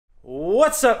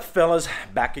What's up, fellas?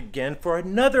 Back again for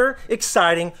another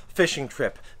exciting fishing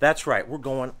trip. That's right, we're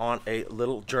going on a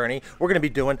little journey. We're going to be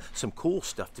doing some cool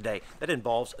stuff today that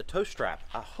involves a tow strap.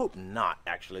 I hope not,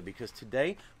 actually, because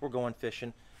today we're going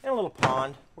fishing in a little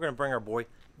pond. We're going to bring our boy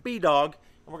B-Dog,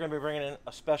 and we're going to be bringing in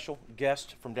a special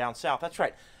guest from down south. That's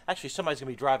right, actually somebody's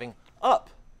going to be driving up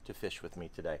to fish with me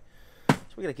today. So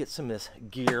we got to get some of this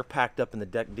gear packed up in the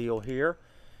deck deal here,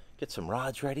 get some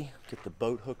rods ready, get the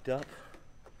boat hooked up.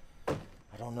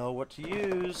 I don't know what to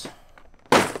use,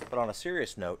 but on a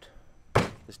serious note,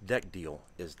 this deck deal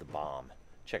is the bomb.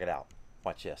 Check it out.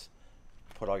 Watch this.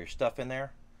 Put all your stuff in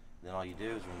there, then all you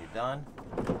do is when you're done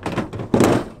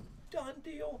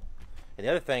deal. And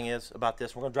the other thing is about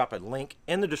this, we're going to drop a link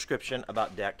in the description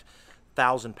about decked.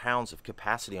 1,000 pounds of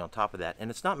capacity on top of that,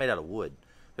 and it's not made out of wood.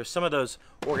 There's some of those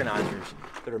organizers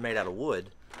that are made out of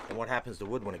wood, and what happens to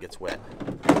wood when it gets wet?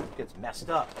 It gets messed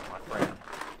up, my friend.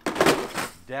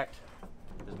 Decked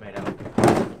is made out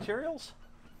of materials.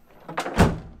 It's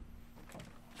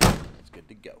good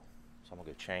to go. So I'm gonna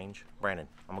go change. Brandon,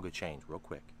 I'm gonna go change real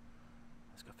quick.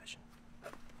 Let's go fishing.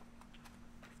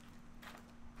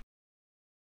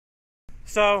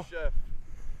 So, chef.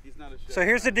 He's not a chef. So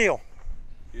here's the deal.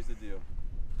 Here's the deal.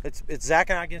 It's Zach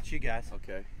and I against you guys.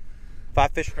 Okay.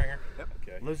 5-fish stringer. Yep.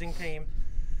 Okay. Losing team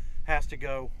has to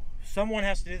go. Someone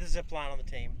has to do the zip line on the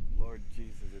team. Lord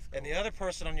Jesus, it's cold. And the other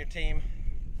person on your team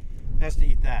has to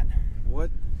eat that. What?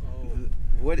 Oh.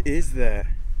 What is that?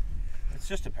 It's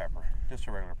just a pepper. Just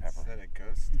a regular pepper. Is that a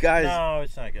ghost? Guys. No,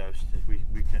 it's not a ghost. We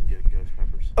couldn't get ghost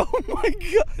peppers. Oh my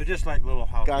God. They're just like little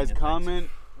jalapeno Guys, comment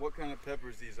things. what kind of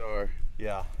peppers these are.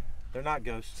 Yeah. They're not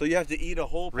ghosts. So you have to eat a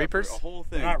whole pepper, Reapers? a whole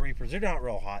thing. They're not Reapers. They're not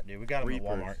real hot, dude. We got them Reapers.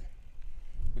 at Walmart.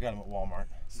 We got them at Walmart.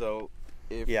 So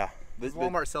if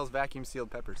Walmart sells vacuum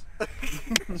sealed peppers.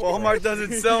 Walmart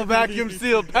doesn't sell vacuum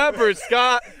sealed peppers,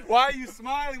 Scott. Why are you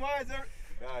smiling? Why is there?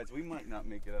 Guys, we might not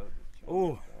make it out of this.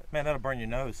 Ooh, man, that'll burn your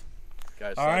nose.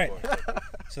 Guys, all right.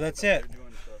 So that's it.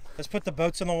 Let's put the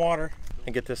boats in the water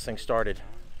and get this thing started.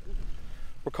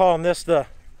 We're calling this the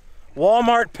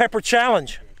Walmart Pepper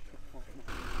Challenge.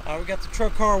 We got the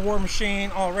Trocar War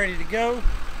Machine all ready to go.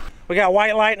 We got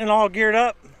White Lightning all geared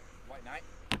up. White Knight?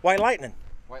 White Lightning.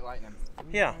 White Lightning.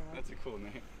 Yeah. That's a cool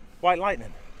name. White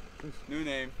Lightning. New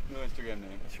name, new Instagram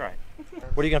name. That's right.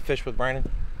 What are you gonna fish with,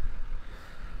 Brandon?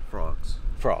 Frogs.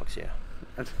 Frogs, yeah.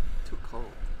 That's too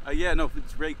cold. Yeah, no,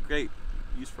 it's great.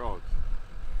 Use frogs.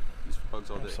 Use frogs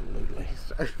all day. Absolutely.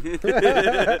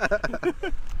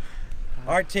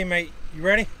 All right, teammate, you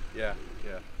ready? Yeah.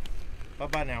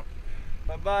 Bye-bye now.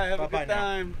 Bye-bye, have Bye-bye a good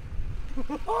time.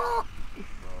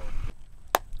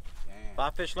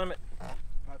 5-fish limit.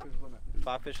 5-fish limit.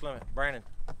 5-fish limit. Brandon,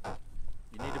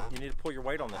 you need to pull your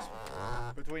weight on this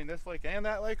one. Between this lake and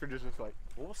that lake, or just this lake?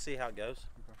 Well, we'll see how it goes.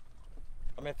 Okay.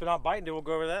 I mean, if they're not biting, then we'll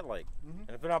go over to that lake.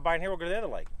 And if they're not biting here, we'll go to the other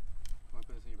lake. Want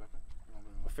to put this in your backpack?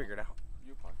 We'll figure it out.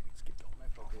 Let's get going.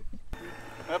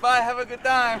 Bye-bye, have a good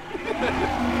time.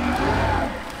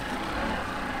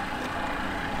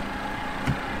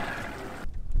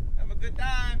 Have a good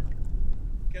time.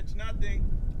 Catch nothing.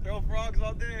 Throw frogs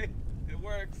all day. It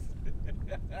works.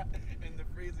 In the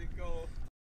freezing cold.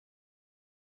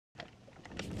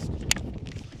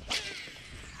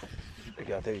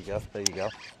 There you go.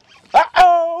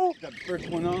 Uh-oh! Got the first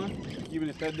one on. Keeping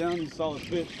his head down. He's a solid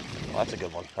fish. Oh, that's a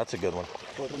good one. That's a good one.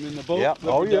 Put him in the boat. Yep.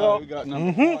 Oh yeah. We got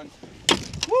number one.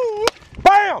 Woo!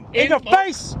 Bam! In your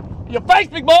face! Your face,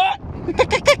 big boy!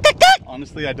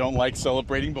 Honestly, I don't like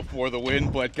celebrating before the win,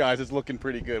 but guys, it's looking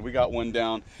pretty good. We got one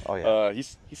down. Oh yeah.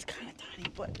 He's kind of tiny,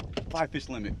 but 5-fish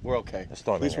limit. We're okay. Let's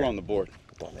throw him At least in we're here. on the board.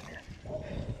 Throw him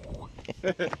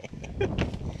in here.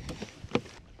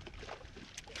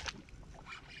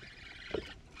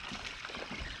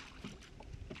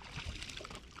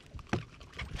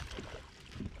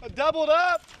 Doubled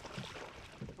up!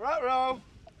 Right row.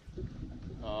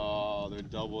 Oh, they're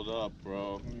doubled up,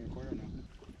 bro.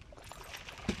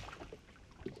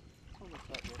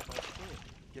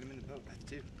 Get him in the boat, that's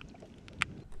two.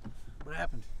 What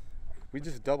happened? We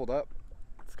just doubled up.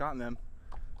 Scott and them.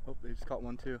 Oh, they just caught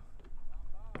one too.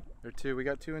 They're two. We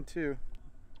got 2 and 2.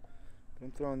 But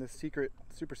I'm throwing this super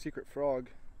secret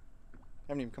frog.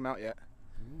 Haven't even come out yet.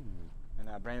 Ooh. And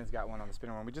Brandon's got one on the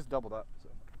spinner worm. We just doubled up. So.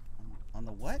 On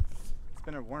the what?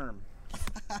 Spinner worm.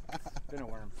 Spinner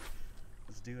worm.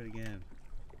 Let's do it again.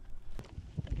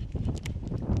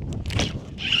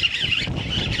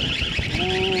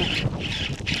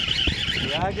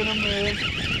 Dragging him in.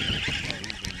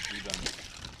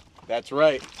 That's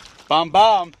right.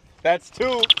 Bomb. That's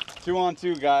two. 2 on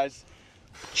 2, guys.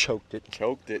 Choked it.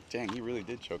 Choked it. Dang, he really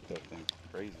did choke that thing.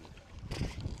 Crazy.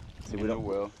 See, we don't.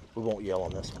 Well. We won't yell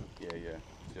on this one. Yeah.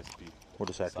 Just be We'll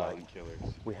just act like silent killers.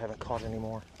 we haven't caught any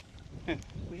more.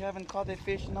 We haven't caught a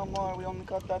fish no more. We only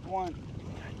caught that one.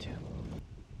 I do.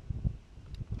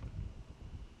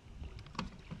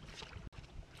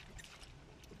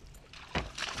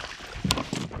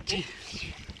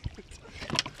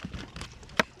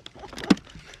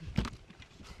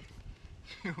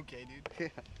 You okay, dude? Yeah.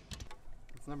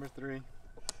 It's number 3.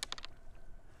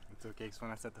 It's okay, because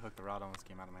when I set the hook, the rod almost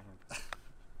came out of my hand.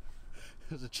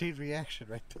 There's a chain reaction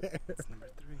right there. It's number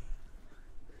 3.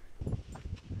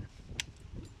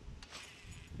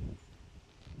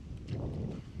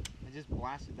 I just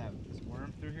blasted this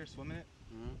worm through here, swimming it.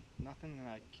 Nothing, and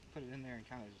I put it in there and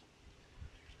kind of just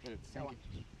let it sink.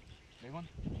 Big one?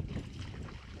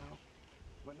 No.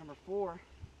 But number 4.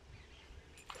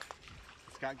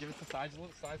 Scott, give us the size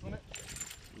limit.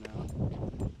 No.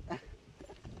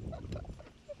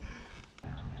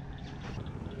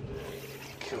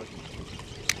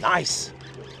 Nice.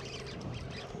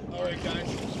 All right, guys.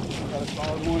 Got a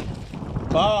solid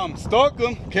one. Stalk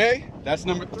him. Okay. That's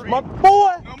number 3. My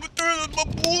boy. Number 3 is my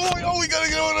boy. Oh, we gotta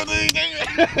get on the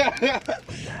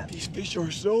thing. These fish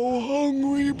are so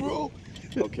hungry, bro.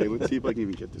 Okay, let's see if I can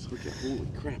even get this hook in.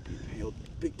 Holy crap, he nailed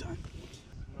it big time.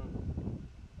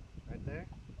 Right there?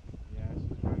 Yeah, it's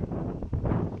just running.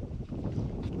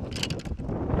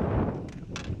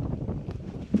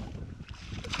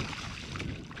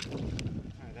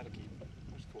 Alright, that'll keep.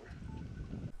 There's 4.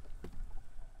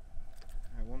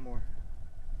 Alright, one more.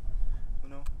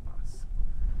 Uno, mas.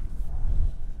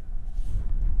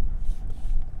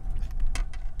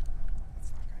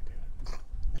 That's not gonna do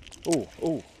it. Ooh,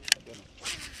 ooh.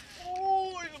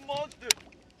 Oh, he's a monster.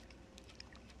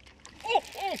 Oh.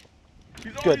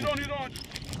 He's on, Good. he's on.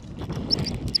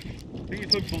 I think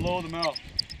he's hooked below the mouth.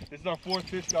 This is our 4th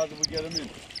fish, guys, if we get him in.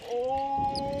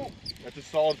 Oh, that's a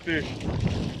solid fish.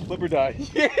 Flipper die.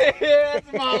 Yeah,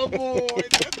 that's my boy.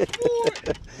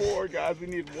 That's 4, guys. We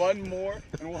need 1 more,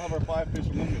 and we'll have our 5 fish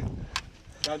limit.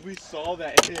 Guys, we saw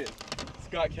that hit.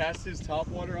 Scott cast his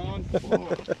topwater on.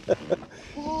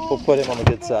 We'll put him on the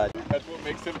good side. That's what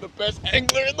makes him the best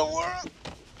angler in the world.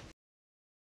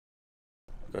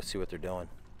 Go see what they're doing.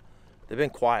 They've been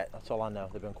quiet. That's all I know.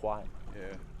 They've been quiet.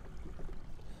 Yeah.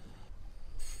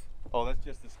 Oh, that's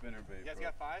just the spinner bait. You guys bro.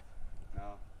 got 5?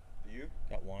 No. Do you?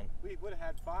 Got 1. We would have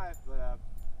had 5, but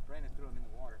Brandon threw them in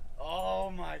the water. Oh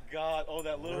my God! Oh,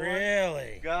 that little one.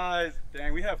 Really? Guys,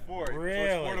 dang, we have 4. Really?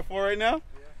 So it's 4-4 right now.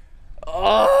 Yeah.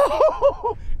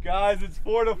 Oh, guys, it's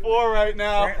 4-4 right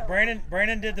now.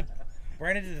 Brandon did the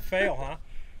fail, huh?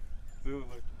 Dude,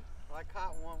 look. Well, I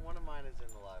caught one. One of mine is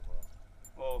in the live well.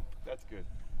 Oh, that's good.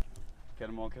 Get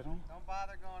them all, get them. Don't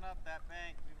bother going up that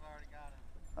bank. We've already got him.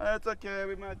 That's okay.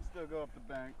 We might still go up the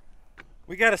bank.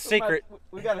 We got a secret.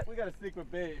 We got a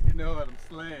secret bait. You know what I'm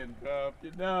slaying, bro.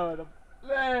 You know what I'm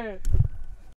slaying.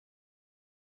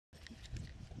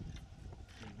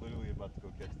 He's literally about to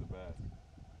go catch the bass.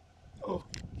 Oh.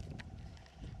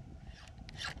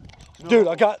 No. Dude,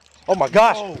 I got, oh my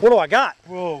gosh. Whoa. What do I got?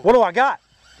 Whoa. What do I got?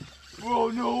 Whoa,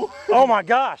 no. Oh my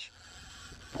gosh.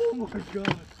 Oh my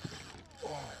God.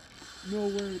 Oh, no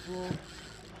way, bro.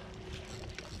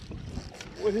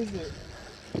 What is it?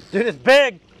 Dude, it's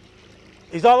big.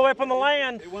 He's all the way up on the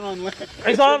land. It went on land.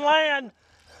 He's on land.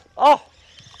 Oh.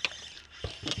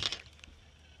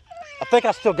 I think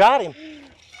I still got him.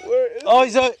 Where is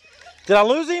Oh, did I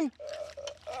lose him?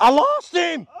 I lost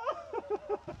him.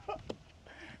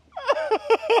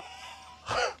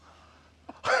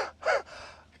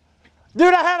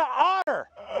 Dude, I had an otter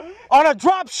on a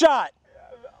drop shot.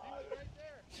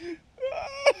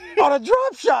 On a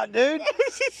drop shot, dude.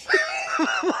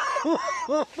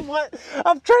 What?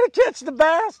 I'm trying to catch the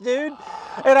bass, dude.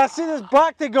 And I see this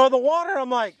black thing go in the water. I'm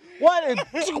like, what? Dude,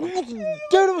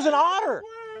 it was an otter.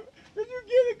 Did you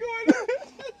get it going?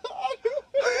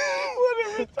 What a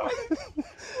retarded.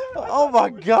 Oh my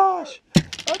gosh.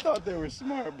 I thought they were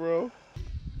smart, bro.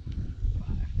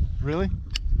 Really?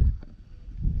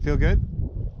 Feel good?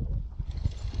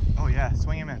 Oh yeah,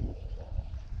 swing him in.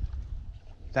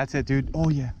 That's it, dude. Oh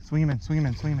yeah, swing him in, swing him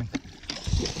in, swing him in.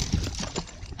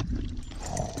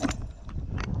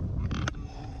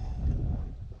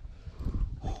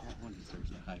 That one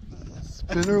deserves a high five.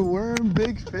 Spinner worm,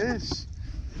 big fish.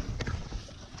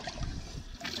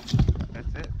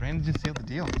 That's it. Brandon just sealed the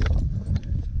deal.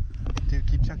 Dude,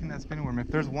 keep chucking that spinner worm. If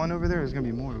there's one over there, there's gonna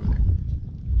be more over there.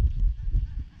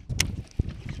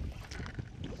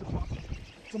 It's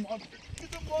a monster.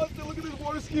 It's a monster. Look at this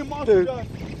water skiing monster, guys.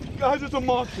 Guys, it's a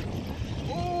monster.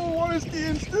 Oh, water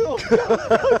skiing still. Look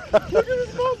at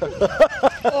this monster.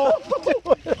 Oh.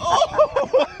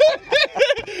 Oh.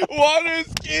 water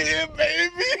skiing,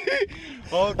 baby.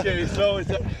 Okay, so it's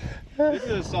this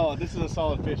is a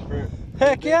solid fish for.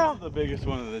 Heck yeah. This is the biggest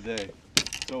one of the day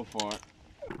so far.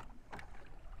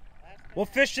 We'll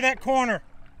fish to that corner.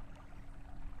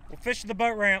 We'll fish to the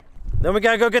boat ramp. Then we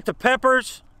gotta go get the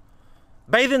peppers,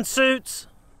 bathing suits.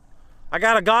 I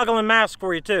got a goggle and mask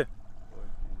for you too.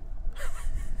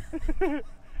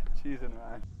 Cheese and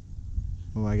rice.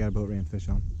 Oh, I got a boat ramp fish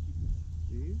on.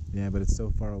 Yeah, but it's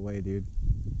so far away, dude.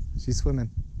 She's swimming.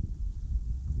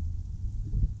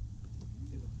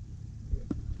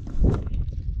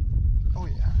 Oh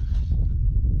yeah.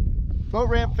 Boat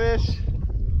ramp fish.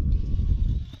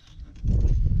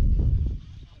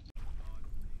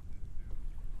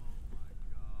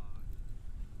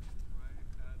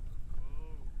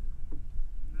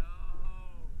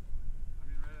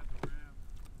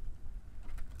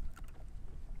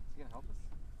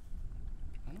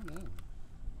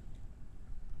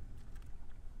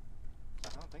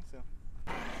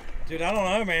 Dude, I don't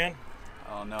know, man.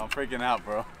 Oh no, I'm freaking out,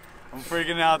 bro. I'm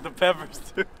freaking out. The peppers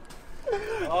too.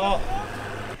 Oh.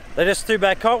 They just threw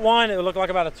back. Caught one. It looked like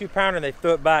about a 2-pounder, and they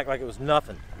threw it back like it was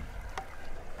nothing.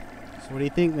 So what do you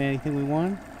think, man? You think we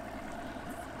won?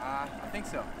 I think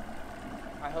so.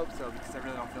 I hope so, because I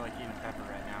really don't feel like eating pepper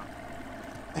right now.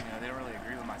 You know, they don't really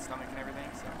agree with my stomach and everything,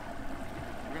 so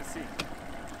we're gonna see.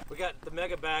 We got the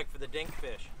mega bag for the dink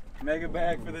fish. Mega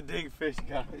bag for the dink fish,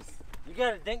 guys. You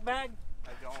got a dink bag?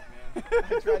 I don't, man.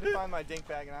 I tried to find my dink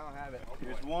bag and I don't have it.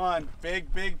 Here's one.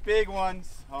 Big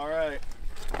ones. All right.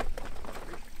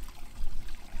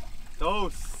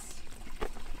 Those.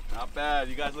 Not bad.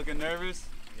 You guys looking nervous?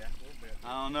 Yeah, a little bit.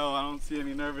 I don't know. I don't see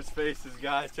any nervous faces,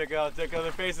 guys. Check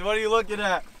other faces. What are you looking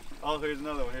at? Oh, here's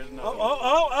another one. Here's another one.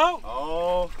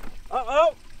 Oh.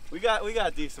 We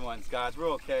got decent ones, guys.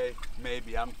 We're okay.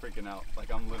 Maybe. I'm freaking out.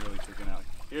 Like, I'm literally freaking out.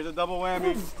 Here's a double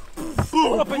whammy.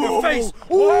 Boom! Up in your face!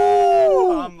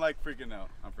 Woo! I'm like freaking out.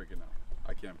 I'm freaking out.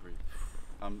 I can't breathe.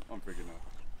 I'm freaking out.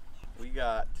 We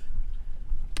got,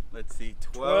 let's see,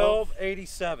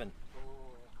 1287.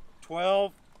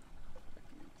 12.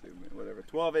 Whatever.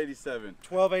 1287.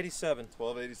 1287.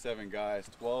 1287, guys.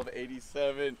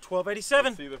 1287. 1287.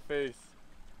 Let's see the face.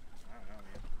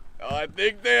 Oh, I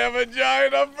think they have a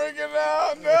giant. I'm freaking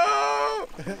out. No!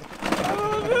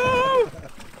 Oh no!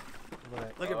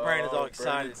 Look at Brandon's all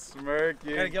excited.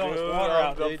 Smirking. Gotta get all this water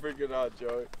out, dude. I'm freaking out,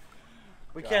 Joey.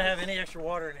 We can't have any extra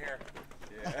water in here.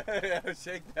 Yeah,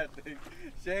 shake that thing.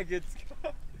 Shake it.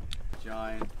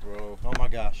 Giant, bro. Oh my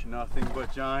gosh. Nothing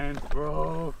but giant,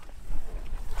 bro.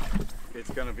 It's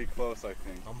gonna be close, I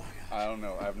think. Oh my gosh. I don't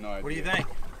know. I have no idea. What do you think?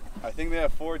 I think they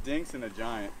have 4 dinks and a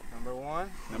giant. Number one.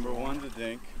 Number one's a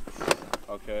dink.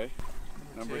 Okay.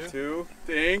 Number two,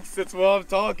 dinks. That's what I'm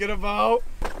talking about.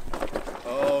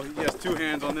 Oh, he has 2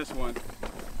 hands on this one.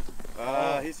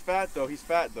 He's fat though. He's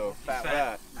fat though.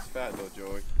 Fat. He's fat though,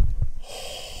 Joey.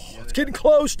 It's getting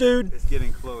close, dude. It's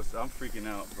getting close. I'm freaking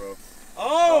out, bro.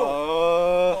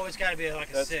 Oh, it's got to be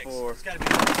like a that's 6. 4. It's got to be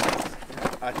like a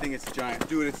 6. I think it's giant.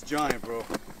 Dude, it's giant, bro.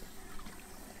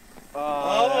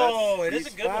 Oh, it is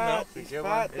a good one, though. He's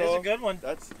fat, It is a good one. Is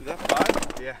that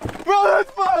 5? Yeah. Bro,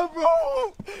 that's 5, bro!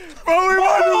 Bro, we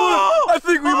might have I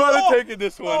think we might have taken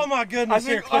this one. Oh my goodness,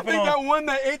 I think that one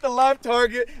that ate the live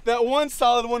target, that one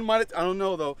solid one might have, I don't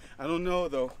know, though. I don't know,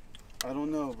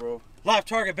 bro. Live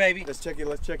target, baby. Let's check it.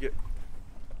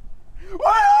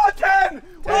 Wow, 10!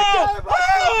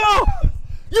 Oh!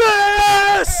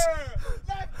 Yes!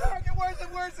 Live target,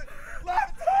 where's it?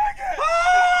 Live target!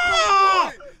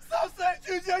 Oh! Stop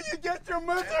saying, Juju, you get your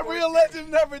merch at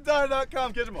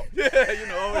reallegendsneverdie.com. Get them all. Yeah, you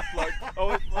know,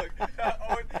 always plug.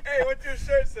 Hey, what's your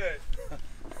shirt say?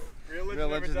 Real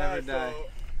Legends Never Die.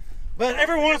 But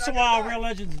every once in a while, real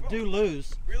legends do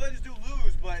lose. Real Legends do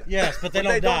lose, but... Yes, but they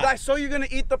don't die. So you're going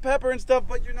to eat the pepper and stuff,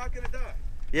 but you're not going to die.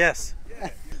 Yes. Yeah.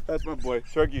 That's my boy,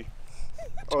 Turkey.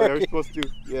 Oh, yeah, we're supposed to.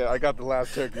 Yeah, I got the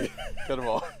last turkey. Cut them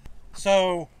all.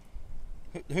 So,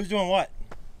 who's doing what?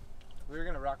 We were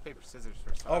gonna rock, paper, scissors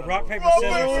first. Oh, rock, paper,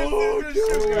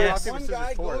 scissors. Yes. One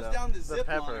guy goes down the zip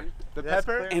line. The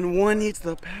pepper. And one eats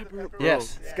the pepper, bro.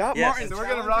 Yes. Scott Yes. Martin. So we're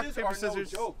gonna rock, paper, no scissors.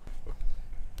 joke.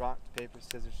 Rock, paper,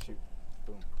 scissors, shoot.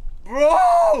 Boom.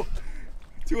 Bro!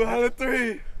 2 out of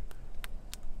 3.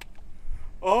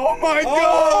 Oh my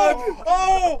God!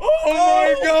 Oh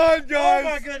my God, guys! Oh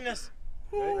my goodness!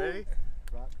 Ready?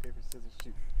 Rock, paper, scissors,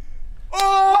 shoot.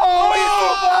 Oh,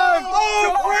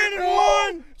 Brandon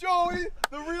won! Joey,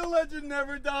 the Real Legend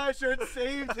Never Die shirt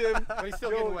saved him. But he's still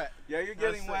getting wet. Yeah, you're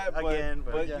getting wet, again,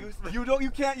 but again.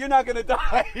 you're not gonna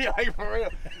die. Like, for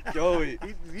real. Joey.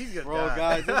 He's gonna Bro, die.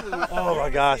 guys, this is Oh my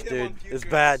gosh, dude, it's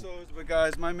bad. But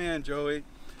guys, my man Joey,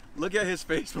 Look at his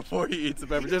face before he eats the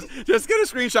pepper. Just get a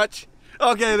screenshot.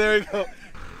 Okay, there we go.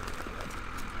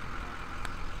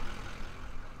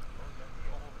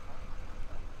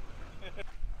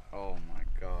 Oh my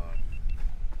God.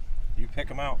 You pick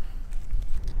them out.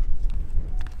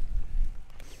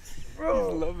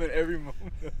 Bro. He's loving every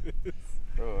moment of this.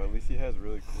 Bro, at least he has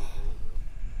really cool hair,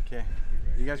 bro. Okay.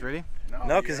 You guys ready?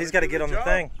 No, because he's got to get on the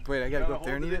thing. Wait, I gotta go up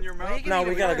there and eat it? No,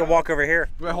 we got to go walk over here.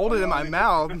 Wait, hold it in my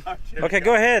mouth. Okay,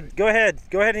 go ahead. Go ahead.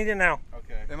 Go ahead and eat it now.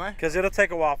 Okay. Am I? Because it'll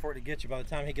take a while for it to get you by the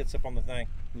time he gets up on the thing.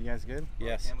 You guys good?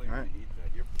 Yes. I can't believe All right. you're gonna eat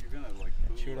that. You're gonna like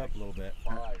Chew it up a little bit.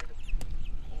 fire.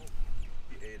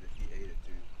 He ate it. He ate it,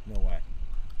 dude. No way.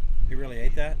 He really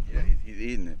ate that? Yeah, he's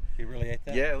eating it. He really ate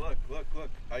that? Yeah, look.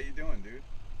 How you doing, dude?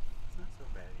 It's not so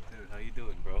bad yet. Dude, how you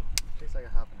doing, bro? Tastes like a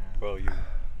habanero. Bro,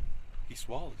 he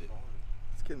swallowed it.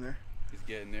 It's getting there. He's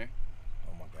getting there.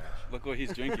 Oh my gosh. Look what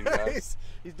he's drinking, guys.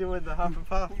 He's doing the huff and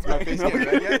puff. My face getting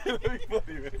red yet?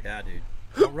 Yeah, dude.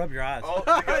 Don't rub your eyes. Oh, he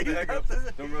got the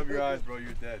hiccups. Don't rub your eyes, bro.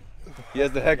 You're dead. He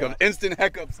has the hiccups. Instant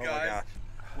hiccups, Oh my guys. gosh.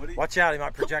 What do you- Watch out, he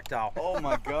might projectile. Oh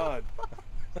my God.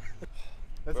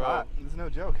 That's Bro. hot. This is no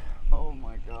joke. Oh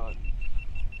my God.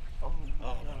 Oh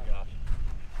my gosh.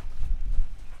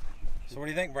 So what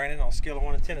do you think, Brandon? On a scale of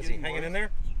 1 to 10, is he hanging in there?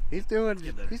 He's doing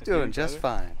just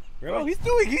fine. Bro, he's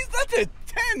that's a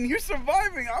 10. You're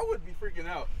surviving. I would be freaking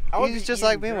out. I would He's be just eating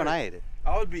like me when dirt. I ate it.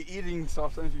 I would be eating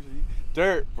soft things usually.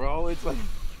 Dirt, bro. It's like.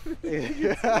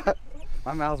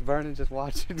 My mouth's burning just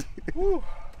watching.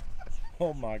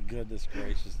 Oh my goodness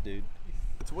gracious, dude.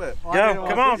 It's wet. Yo,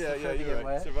 come on. Yeah, to you're get right.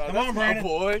 wet. Survive. Come That's on, my Brandon.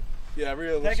 boy. Yeah,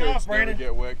 real Take shirts off, never Brandon.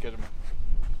 get wet. Get him.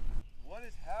 What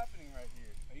is happening right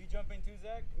here? Are you jumping too,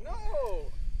 Zach? No.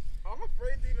 I'm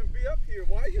afraid to even be up here.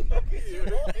 Why are you up here?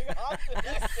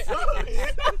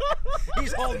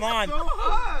 He's holding on. So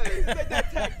high. It's like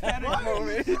that Titanic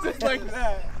moment. It's just like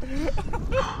that.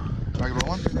 Are you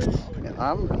rolling?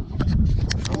 I'm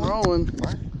rolling.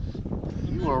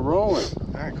 You are rolling.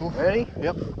 All right, cool. Ready?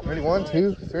 Yep. Ready? 1,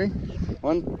 2, 3.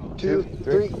 1, 2,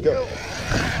 3, go.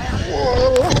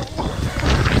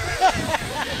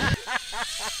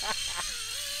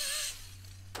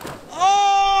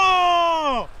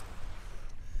 Oh!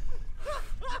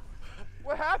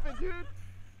 What happened, dude?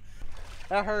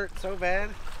 That hurt so bad.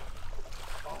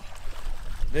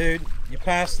 Dude, you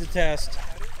passed the test.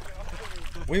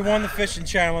 We won the fishing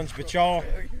challenge, but y'all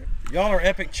are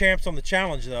epic champs on the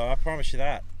challenge, though. I promise you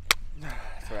that.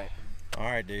 That's right. All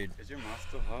right, dude. Is your mouth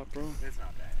still hot, bro? It's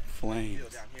not bad. Flames.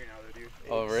 Down here now, though, dude.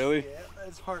 Oh, really? Yeah,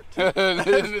 it's hard.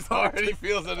 It's already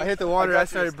feels it. I hit the water. got I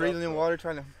started your breathing stuff, in water,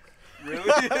 trying to.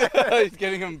 Really? He's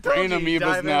getting him brain amoebas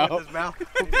Dive in now. with his mouth.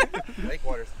 Lake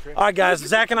water's the trick. All right, guys.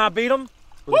 Zach and I beat them.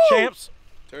 We're the champs.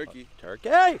 Turkey. Turkey.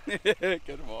 Get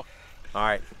them all. All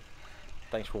right.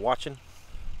 Thanks for watching.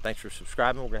 Thanks for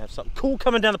subscribing. We're going to have something cool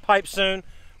coming down the pipe soon.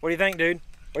 What do you think, dude?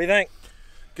 What do you think?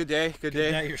 Good day. Good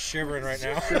day. Yeah, you're shivering right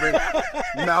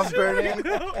now. Mouth's burning.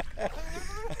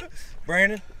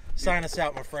 Brandon, sign us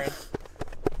out, my friend.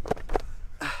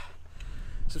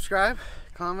 Subscribe,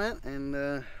 comment, and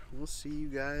we'll see you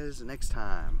guys next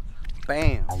time.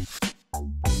 Bam.